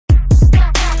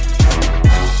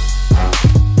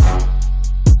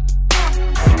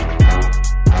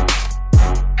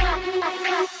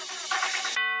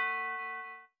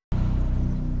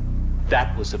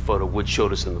us the photo Wood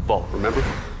showed us in the vault, remember?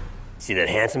 See that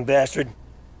handsome bastard?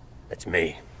 That's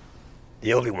me.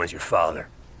 The only one's your father.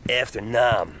 After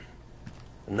Nam.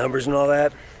 The numbers and all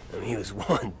that, I mean, he was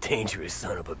one dangerous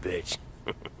son of a bitch.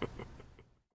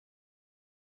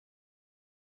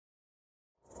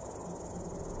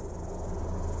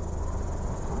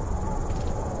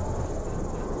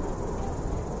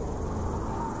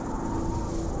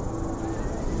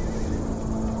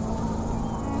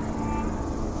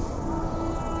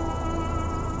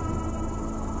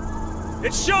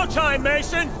 It's showtime,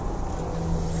 Mason!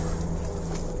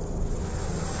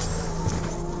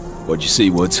 What'd you see,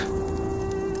 Woods?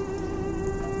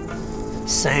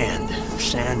 Sand.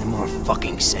 Sand and more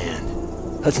fucking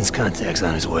sand. Hudson's contact's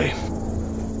on his way.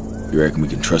 You reckon we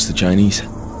can trust the Chinese?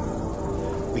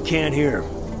 We can't here.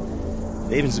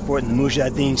 They've been supporting the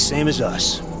Mujahideen same as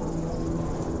us.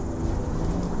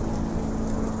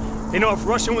 They know if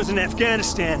Russia was in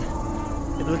Afghanistan,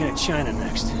 they'd be looking at China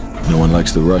next. No one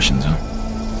likes the Russians, huh?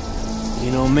 You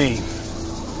know me.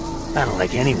 I don't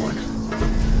like anyone.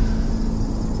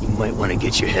 You might want to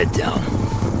get your head down.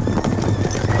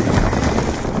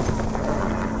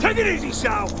 Take it easy,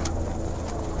 Sal!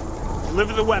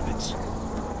 Deliver the weapons.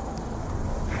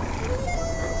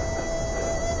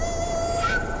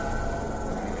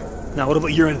 Now, what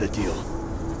about your end of the deal?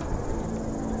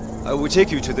 I will take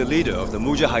you to the leader of the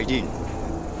Mujahideen.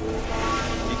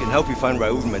 He can help you find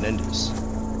Raul Menendez.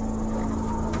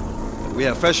 We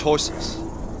have fresh horses.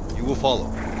 You will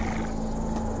follow.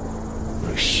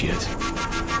 Oh, shit.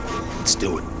 Let's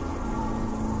do it.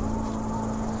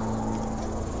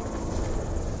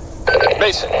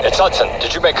 Mason, it's Hudson.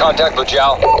 Did you make contact with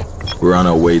Zhao? We're on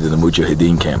our way to the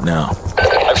Mujahideen camp now.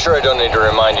 I'm sure I don't need to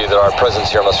remind you that our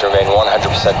presence here must remain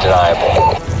 100%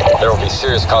 deniable. There will be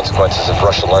serious consequences if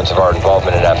Russia learns of our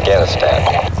involvement in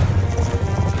Afghanistan.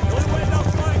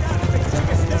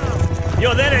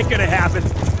 Yo, that ain't gonna happen.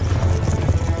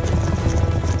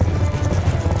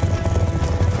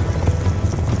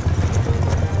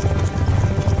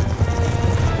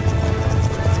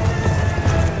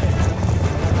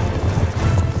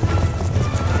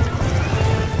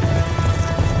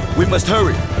 We must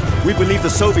hurry. We believe the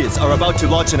Soviets are about to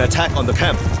launch an attack on the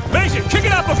camp. Mason, kick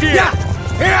it up here!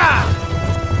 Yeah! Yeah!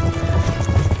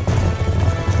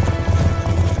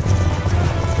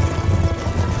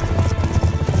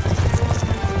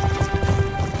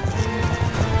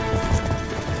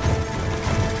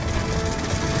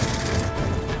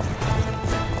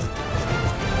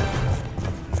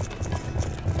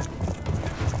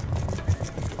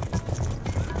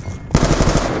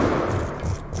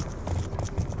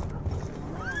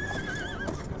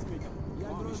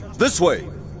 This way!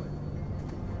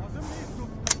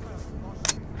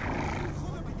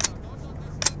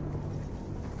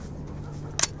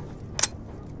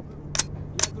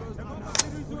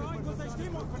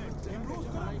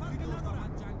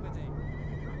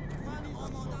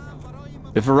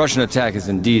 If a Russian attack is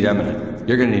indeed imminent,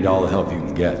 you're gonna need all the help you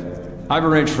can get. I've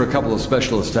arranged for a couple of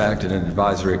specialists to act in an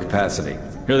advisory capacity.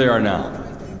 Here they are now.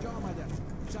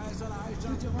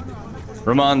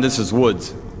 Rahman, this is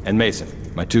Woods, and Mason,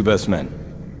 my two best men.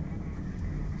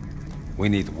 We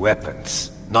need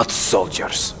weapons, not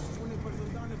soldiers.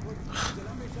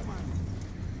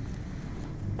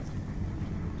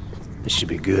 This should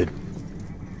be good.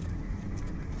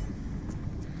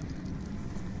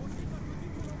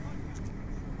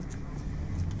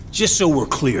 Just so we're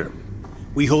clear,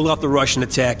 we hold off the Russian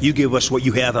attack, you give us what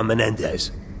you have on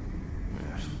Menendez.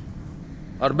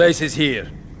 Our base is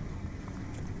here.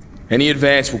 Any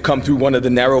advance will come through one of the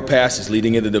narrow passes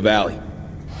leading into the valley.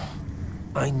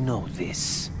 I know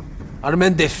this. Our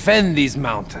men defend these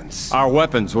mountains. Our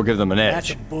weapons will give them an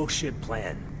That's edge. a bullshit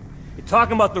plan. You're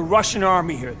talking about the Russian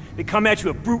army here. They come at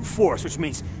you with brute force, which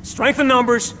means strength in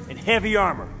numbers and heavy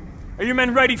armor. Are your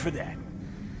men ready for that?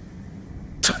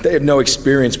 They have no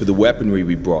experience with the weaponry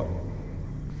we brought.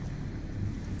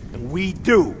 And we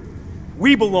do.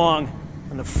 We belong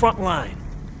on the front line.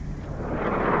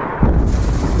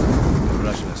 The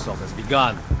Russian assault has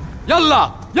begun.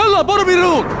 Yalla! Yalla,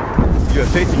 Boromirud! You have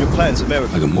faith in your plans,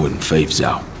 America. I got more than faith,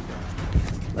 Zhao.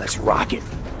 Let's rock it.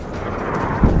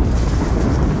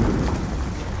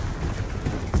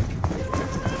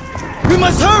 We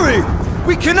must hurry!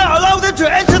 We cannot allow them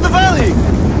to enter the valley!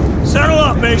 Settle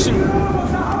up, Mason.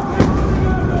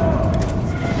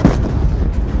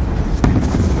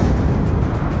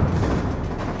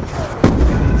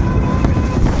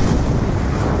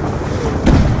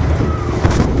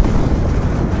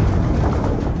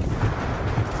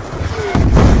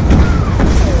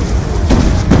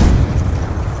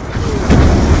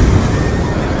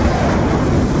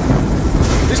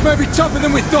 This may be tougher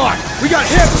than we thought. We got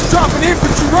hips dropping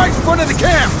infantry right in front of the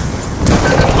camp.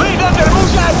 Lead them to the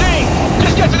Mujahideen!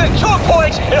 Just get to the choke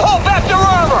points and hold back their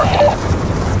armor!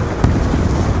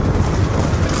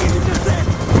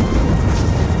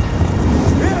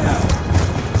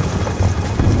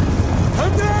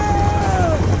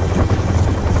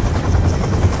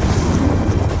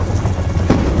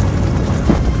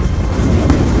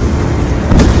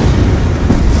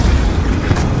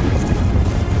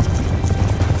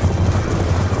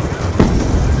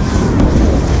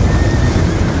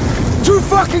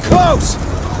 Fucking close!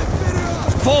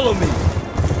 Follow me!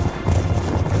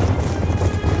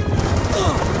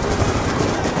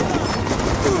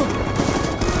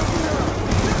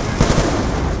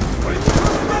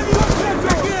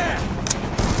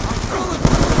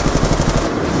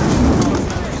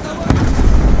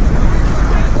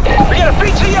 We got a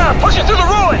BTR pushing through the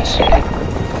ruins!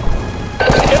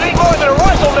 It ain't more than a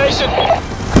rifle, Mason!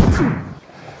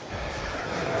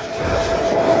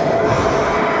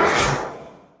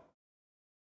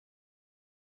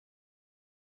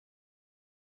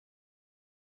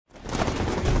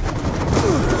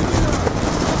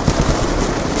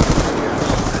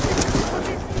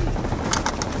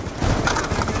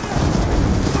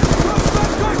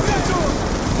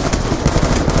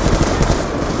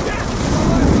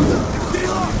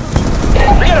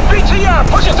 BTR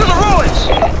pushing through the ruins!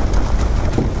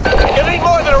 It ain't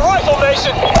more than a rifle,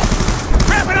 Mason!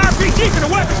 Grab an RPG for the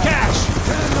weapons cache!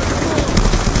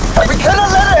 We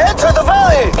cannot let it enter the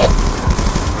valley!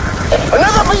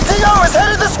 Another BTR is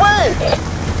headed this way!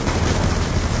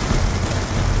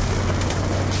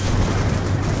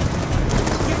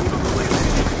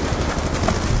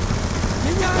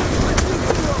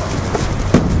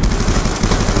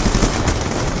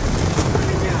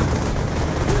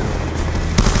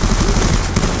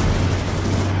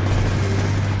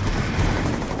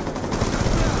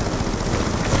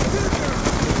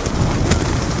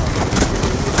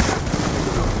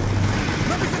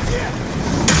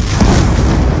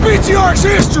 BTR's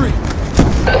history!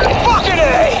 Fucking A!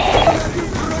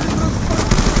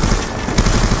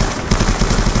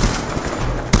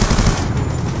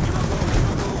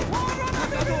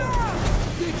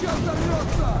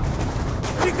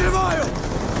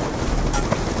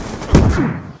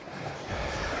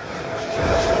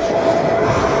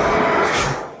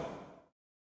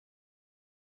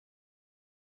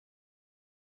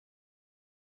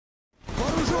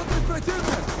 Вооруженный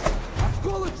противник!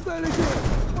 Осколочная легия!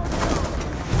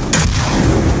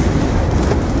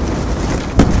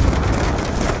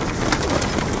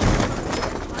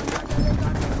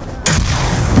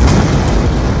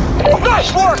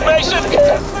 Nice work, Mason!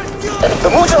 The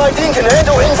Mujahideen can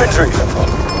handle infantry!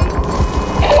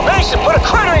 Mason, put a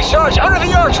cratering charge under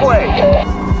the archway!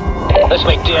 Let's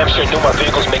make damn sure no more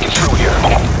vehicles make it through here.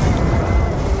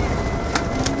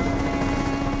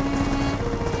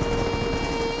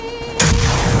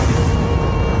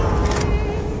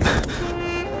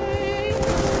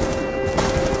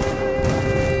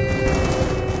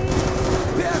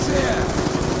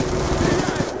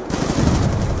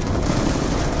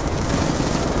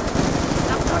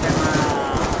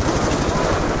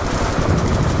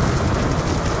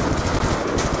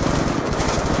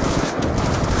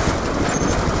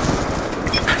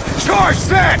 Charge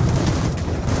set!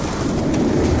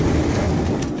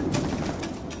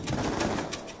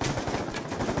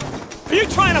 Are you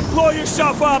trying to blow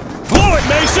yourself up? Blow it,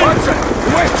 Mason! Watson,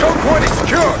 the west choke point is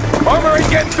secure. Armor ain't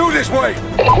getting through this way.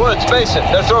 Woods, Mason,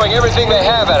 they're throwing everything they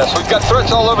have at us. We've got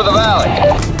threats all over the valley.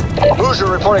 Hoosier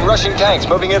reporting Russian tanks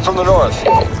moving in from the north.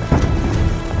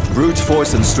 Brute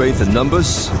force and strength in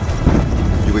numbers?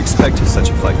 You expected such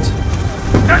a fight.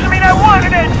 Doesn't mean I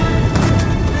wanted it!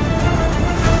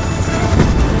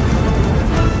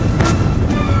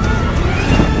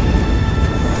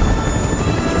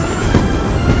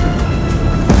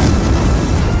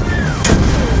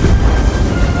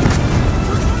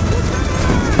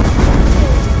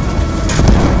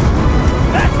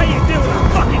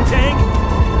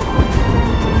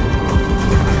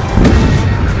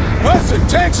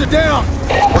 Tanks are down!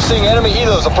 We're seeing enemy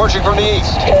helos approaching from the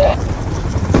east.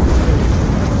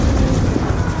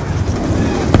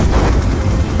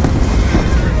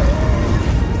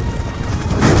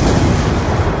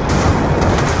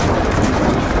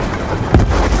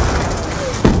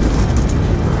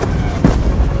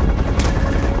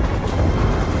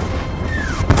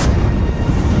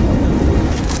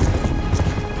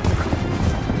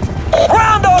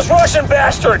 Ground those Russian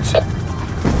bastards!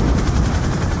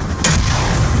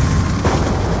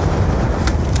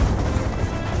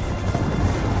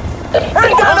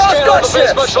 Bring down those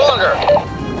gunships! Much longer.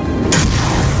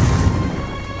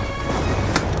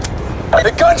 The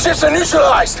gunships are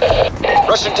neutralized!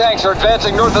 Russian tanks are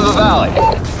advancing north of the valley.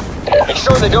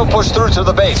 Ensure they don't push through to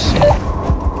the base.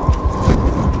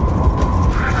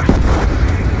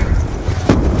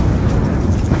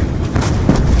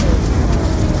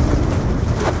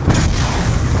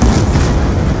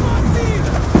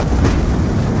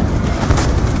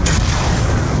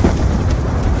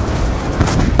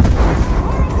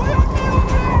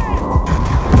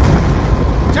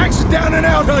 Down and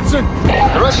out, Hudson!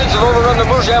 The Russians have overrun the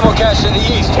Muj ammo cache in the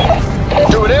east.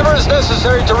 Do whatever is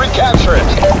necessary to recapture it.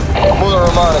 Mullah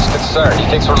Rahman is concerned. He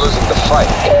thinks we're losing the fight.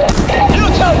 You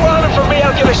tell Rahman from me I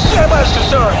don't give a shit about his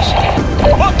concerns.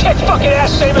 We'll kick fucking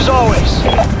ass same as always.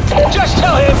 Just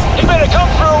tell him he better come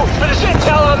through with his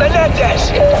intel on Menendez.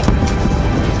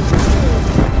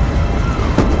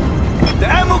 The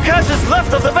ammo cache is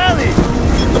left of the valley!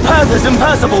 The path is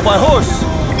impassable by horse.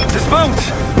 Dismount!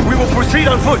 We will proceed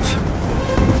on foot.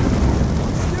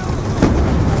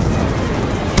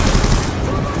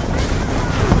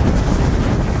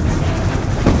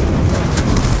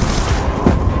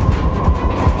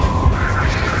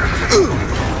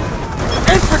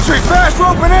 Infantry, fast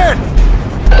roping in!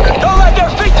 Don't let their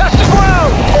feet touch the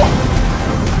ground!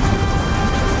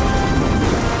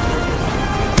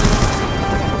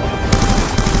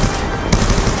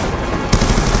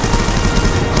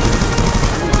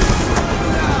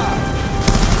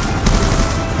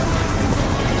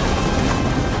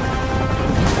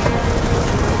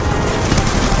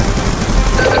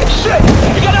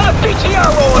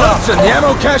 Hudson, the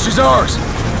ammo cache is ours!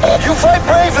 You fight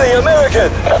bravely,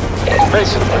 American!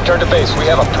 Mason, return to base. We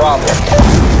have a problem.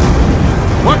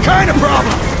 What kind of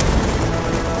problem?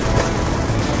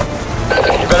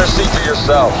 You better see for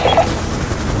yourself.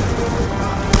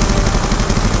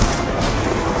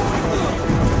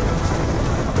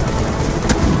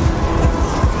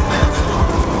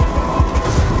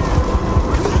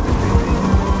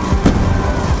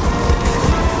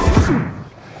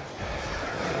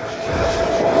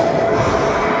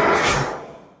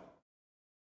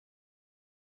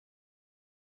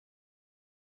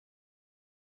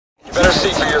 You better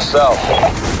see for yourself.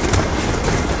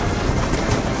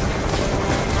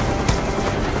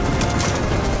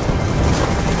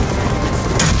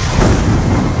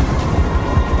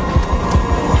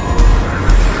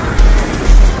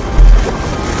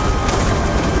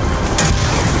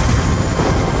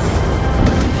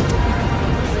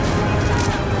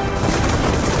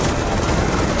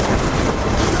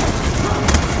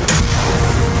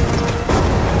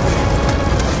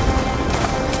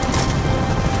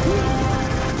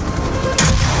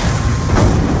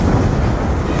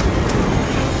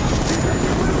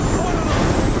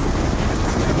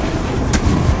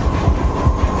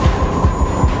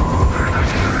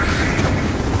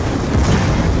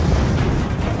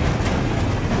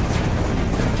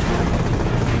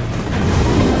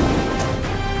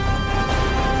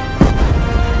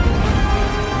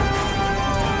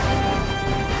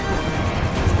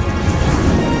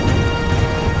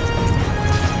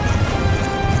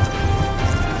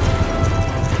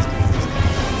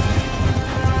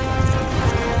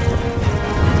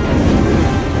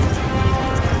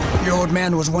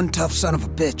 Man was one tough son of a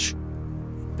bitch.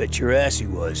 Bet your ass he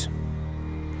was.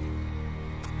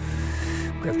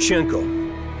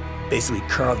 Kravchenko basically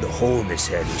carved a hole in his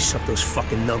head and he shoved those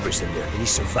fucking numbers in there, and he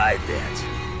survived that.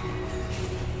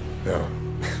 No,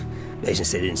 Mason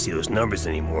said he didn't see those numbers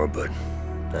anymore, but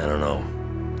I don't know.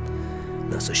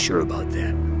 Not so sure about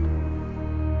that.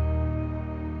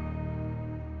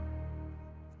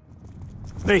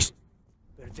 Mason,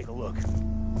 better take a look.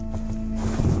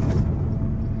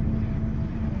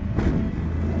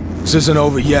 This isn't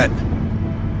over yet.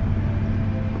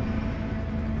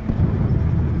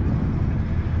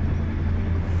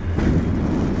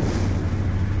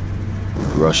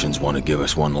 The Russians want to give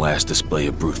us one last display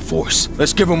of brute force.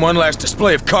 Let's give them one last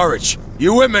display of courage.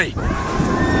 You with me?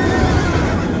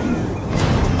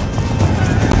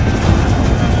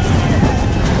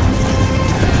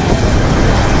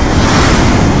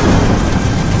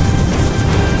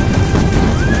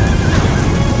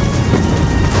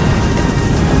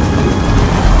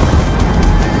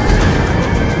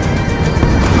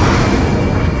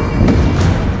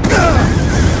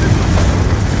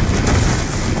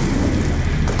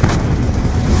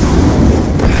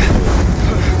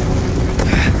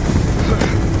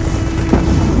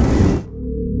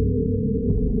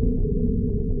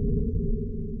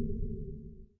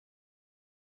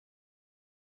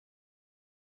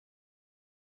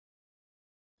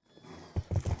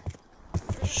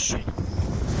 Shit.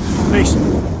 Mason,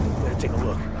 better take a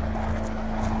look.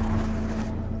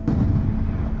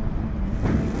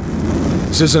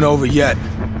 This This isn't over yet.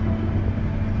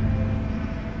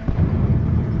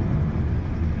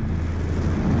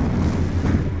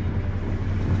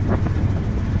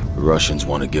 The Russians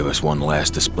want to give us one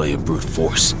last display of brute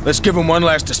force. Let's give them one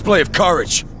last display of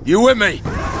courage. You with me?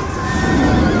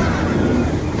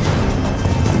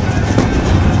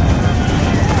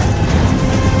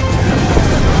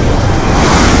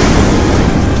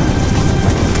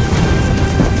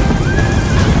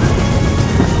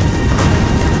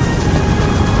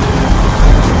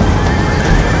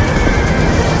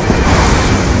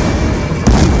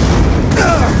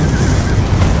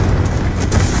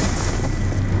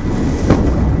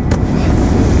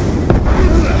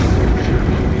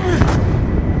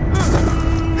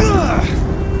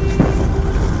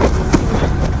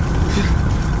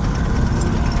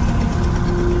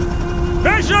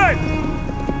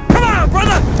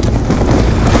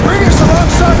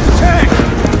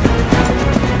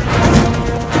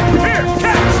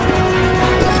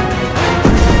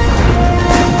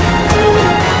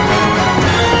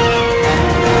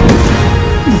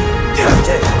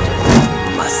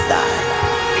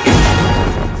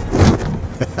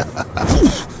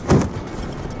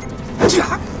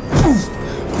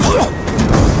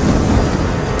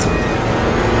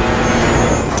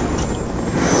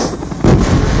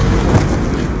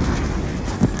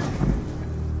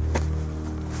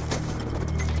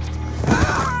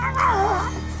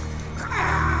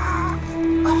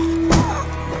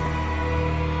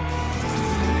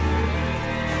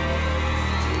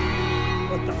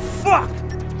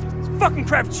 Fucking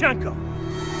Kravchenko!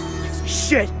 Piece of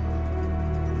shit!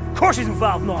 Of course he's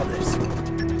involved in all this!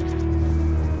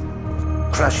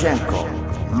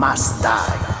 Kravchenko must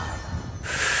die.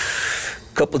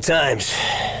 Couple times,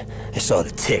 I saw the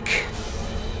tick.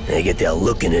 And I get that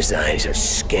look in his eye, and he starts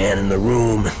scanning the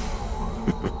room.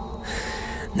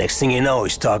 Next thing you know,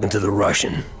 he's talking to the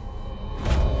Russian.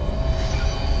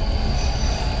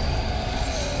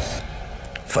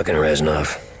 Fucking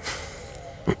Reznov.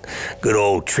 Good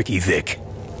old Tricky Vic.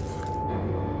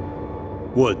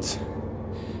 Woods.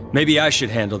 Maybe I should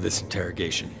handle this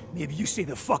interrogation. Maybe you stay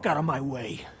the fuck out of my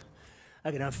way.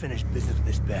 I got unfinished business with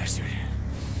this bastard.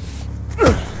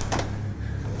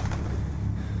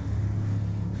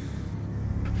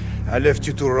 I left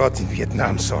you to rot in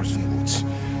Vietnam, Sergeant Woods.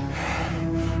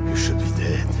 You should be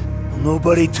dead. Well,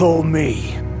 nobody told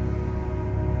me.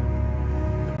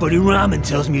 Buddy Rahman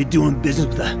tells me you're doing business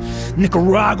with a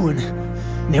Nicaraguan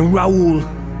named Raul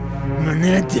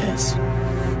Menendez.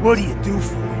 What do you do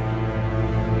for him?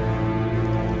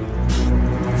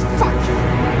 Fuck!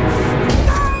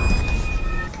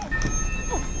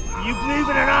 You believe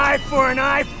in an eye for an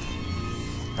eye?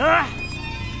 Huh?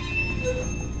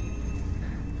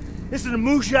 This is the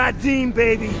Mujahideen,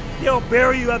 baby. They'll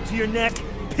bury you up to your neck,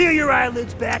 peel your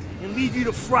eyelids back, and leave you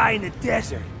to fry in the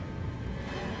desert.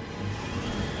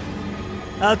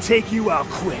 I'll take you out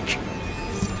quick.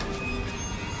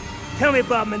 Tell me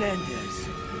about Menendez.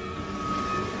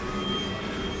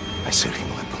 I sell him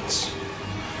weapons.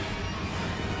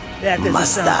 That doesn't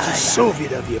sound too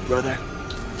Soviet of you, brother.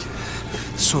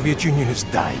 The Soviet Union is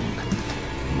dying.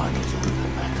 Money really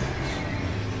matters.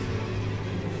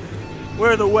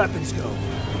 Where do the weapons go?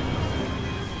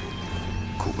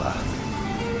 Cuba.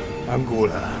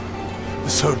 Angola. The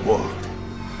Third World.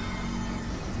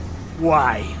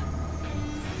 Why?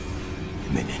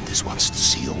 Menendez wants to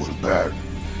see the world burn.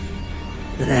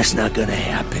 That's not gonna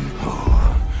happen.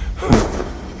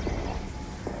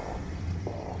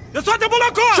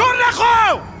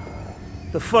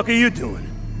 The fuck are you doing?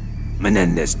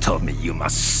 Menendez told me you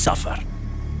must suffer.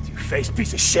 You face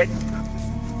piece of shit.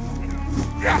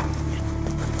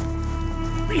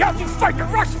 We helped you fight the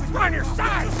Russians. We're on your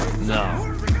side.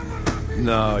 No.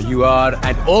 No, you are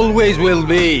and always will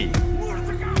be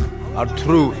our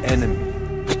true enemy.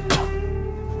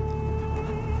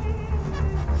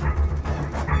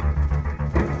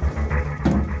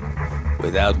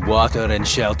 Without water and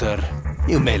shelter,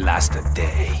 you may last a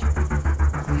day.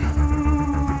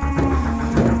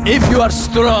 If you are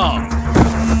strong,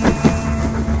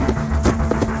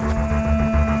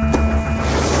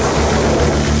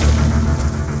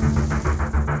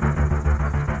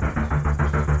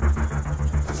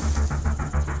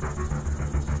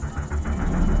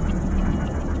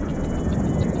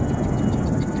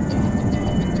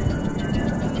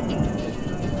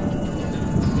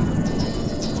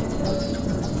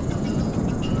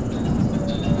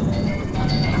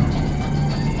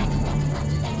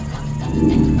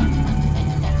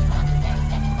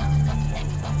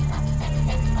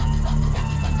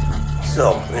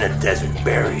 So, we're in a desert,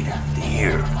 buried, to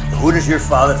here. Who does your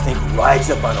father think rides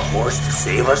up on a horse to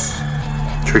save us?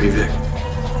 Tricky Vic.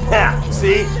 Yeah,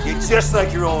 see? You're just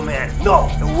like your old man. No,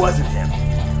 it wasn't him.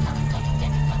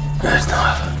 That's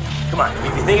not. Come on,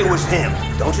 if you think it was him,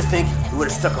 don't you think he would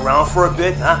have stuck around for a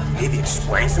bit, huh? Maybe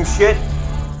explain some shit?